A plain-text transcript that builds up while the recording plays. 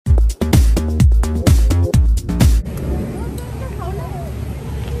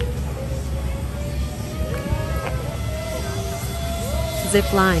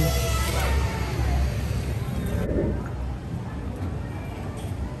Zipline.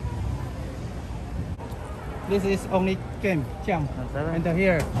 This is only game, Chiang. And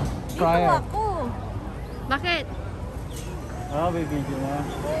here, fryer. Bakit? Oh, baby, okay,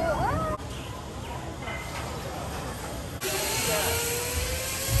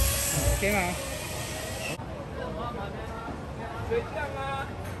 ma.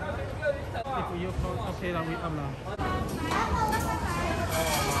 If you okay, then we up now.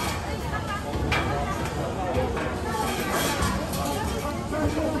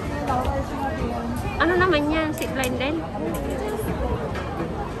 Ano naman yan? Zipline din?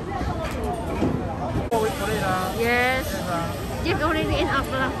 Yes. Just already in up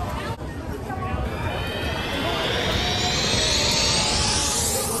lang.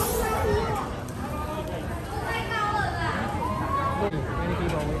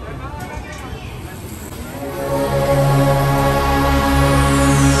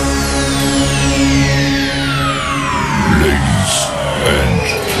 Ladies and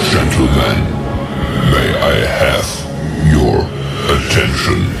gentlemen, may I have your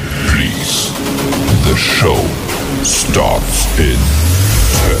attention, please? The show starts in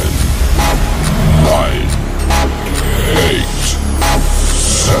 10, 9, 8,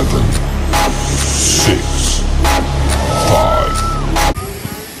 7, 6, 5.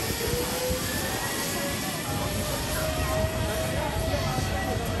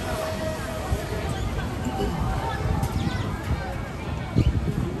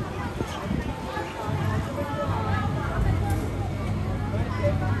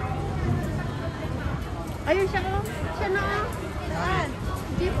 Ayun siya oh. Siya na oh. Saan?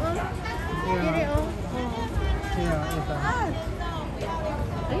 Jeep oh. Diri oh. Yeah, ito.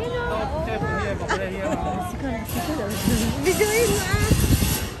 Ayun oh. Chef, here, bakla here. Videoin mo ah.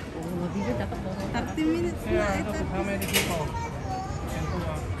 Oh, video dapat mo. 30 minutes na Yeah, ito. how many people?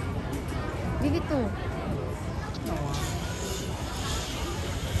 Dito.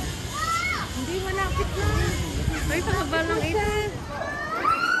 Hindi malapit na. Ay, pangaba lang ito.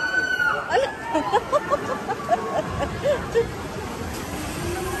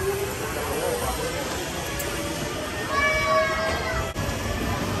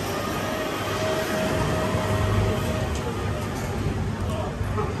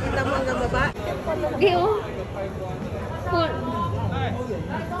 Kita mo hanggang baba. Di oh. Full.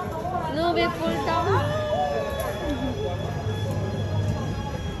 No, be full down.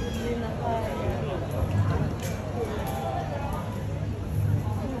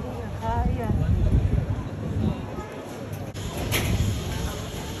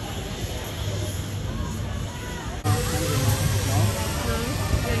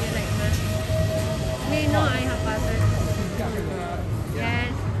 No, I have butter.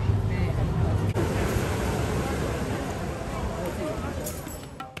 Yes.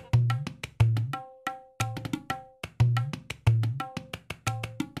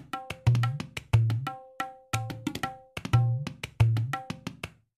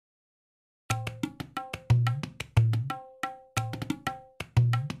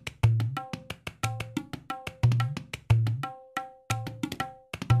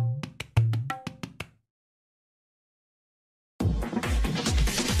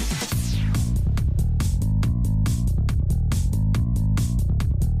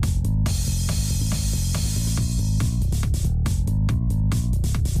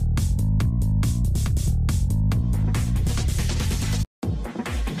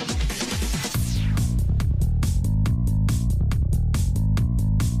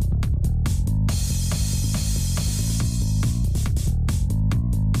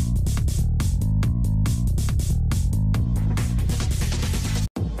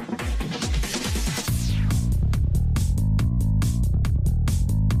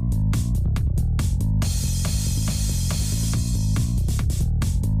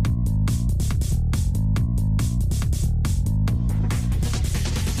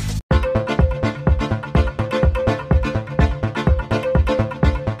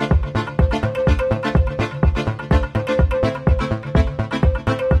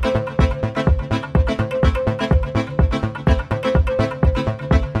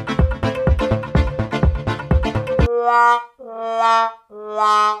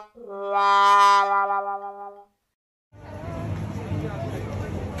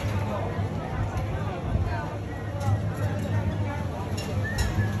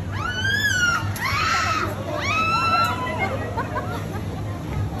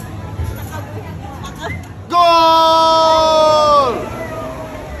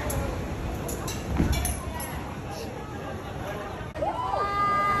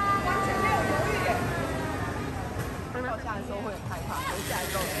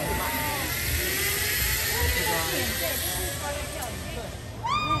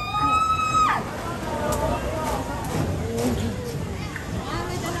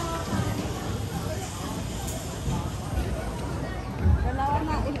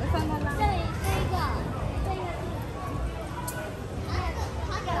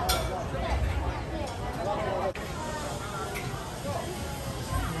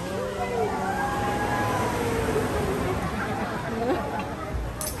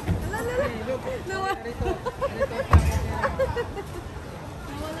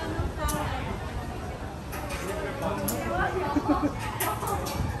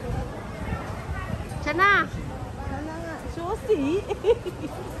 Siya na. Wala nga. Shosi.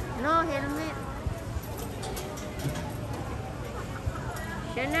 No, helmet.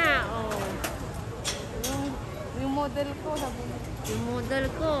 Siya na, oh. Yung model ko, sabi mo. Yung model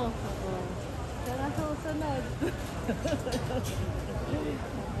ko. Oh. Siya na susunod.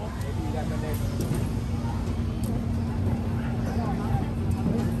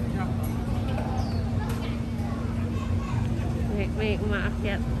 May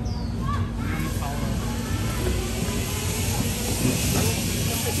umaakyat.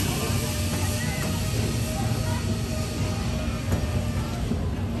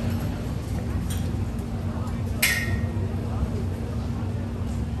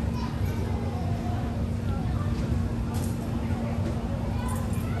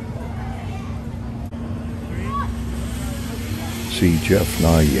 See Jeff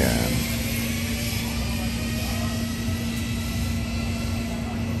Tainan.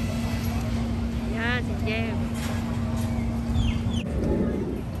 Yan, si Jeff.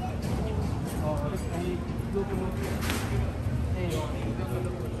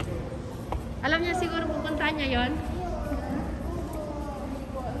 Alam niya siguro pupuntahan niya yon.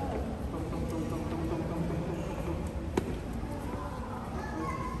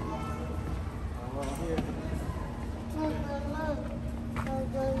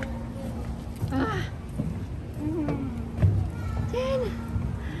 Ah. Jen!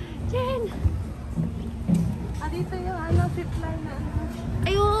 Jen! Ah, dito yung ano, zipline na ano.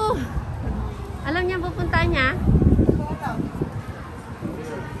 Ay, oo! Alam niya pupuntahan niya?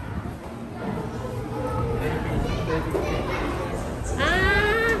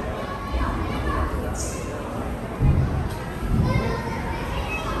 Ah!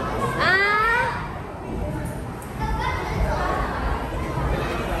 Ah!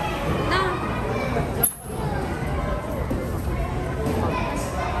 No!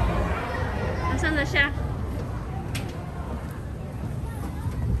 Nasaan na siya?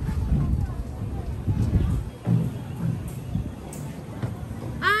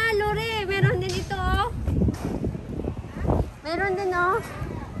 Ah, Lore! Meron din ito, oh. Meron din, oh.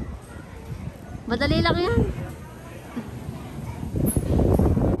 Madali lang yan.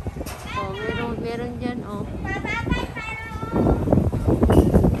 Oh, meron dyan, oh.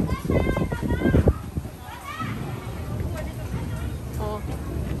 Oh.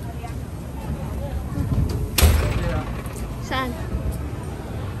 Saan?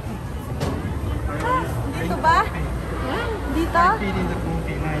 Dito ba? Wow. Dito? Feeding the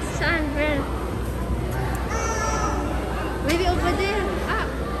coffee, nice. Saan? Where? Maybe over there. Ah,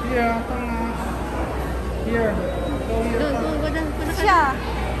 Here, here. Go here. go down. Punta ka. Siya.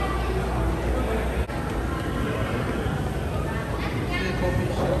 The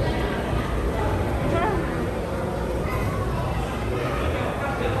coffee shop.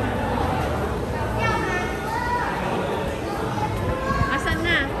 Asan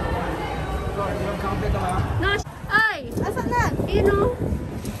na? Yung counter ka ba? No, ay! Asan na? Yun, oh.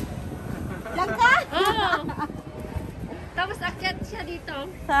 Diyan ka? Oo. Tapos akyat siya dito.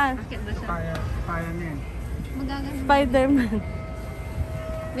 Saan? Akyat ba siya? Fireman. Magagano. Spider-Man.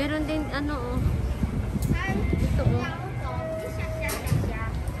 Meron din ano, oh. Ito, oh.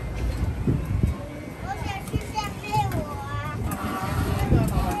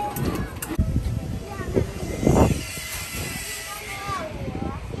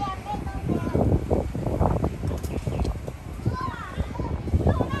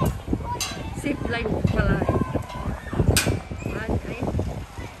 Zipline pala. Ay.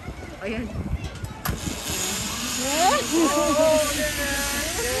 Ayan.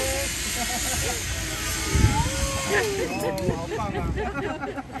 Oh, pang ah.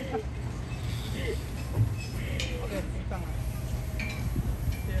 Okay, pang ah.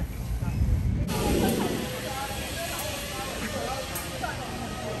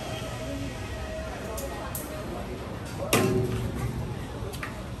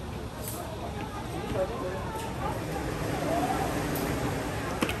 Here.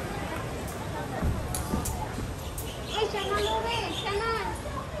 Ay, siya na, Lore. Siya na.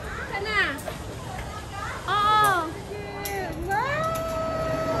 Siya na. Oo.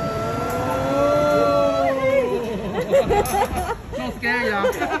 So scary ah.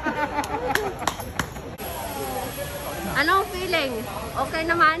 Anong feeling? Okay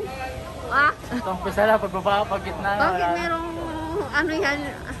naman? Ah, Itong pisa lang, pagbaba, pag gitna. bakit merong ano yan?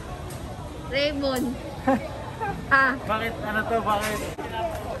 Raymond. Ah, Bakit? Ano to? Bakit?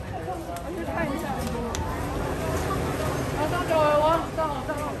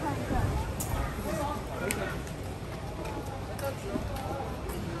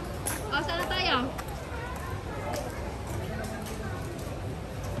 oh, saan na tayo?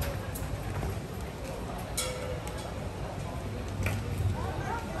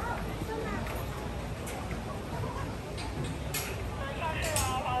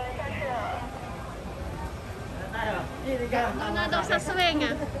 Doon na daw sa swing.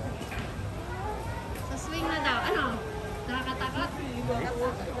 Sa swing na daw. Ano? Nakakatakot?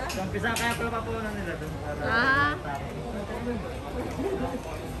 Umpisa kaya pala papunan nila doon. Ah.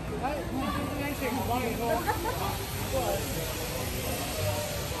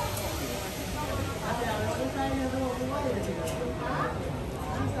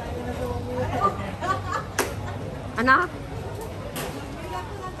 Ano?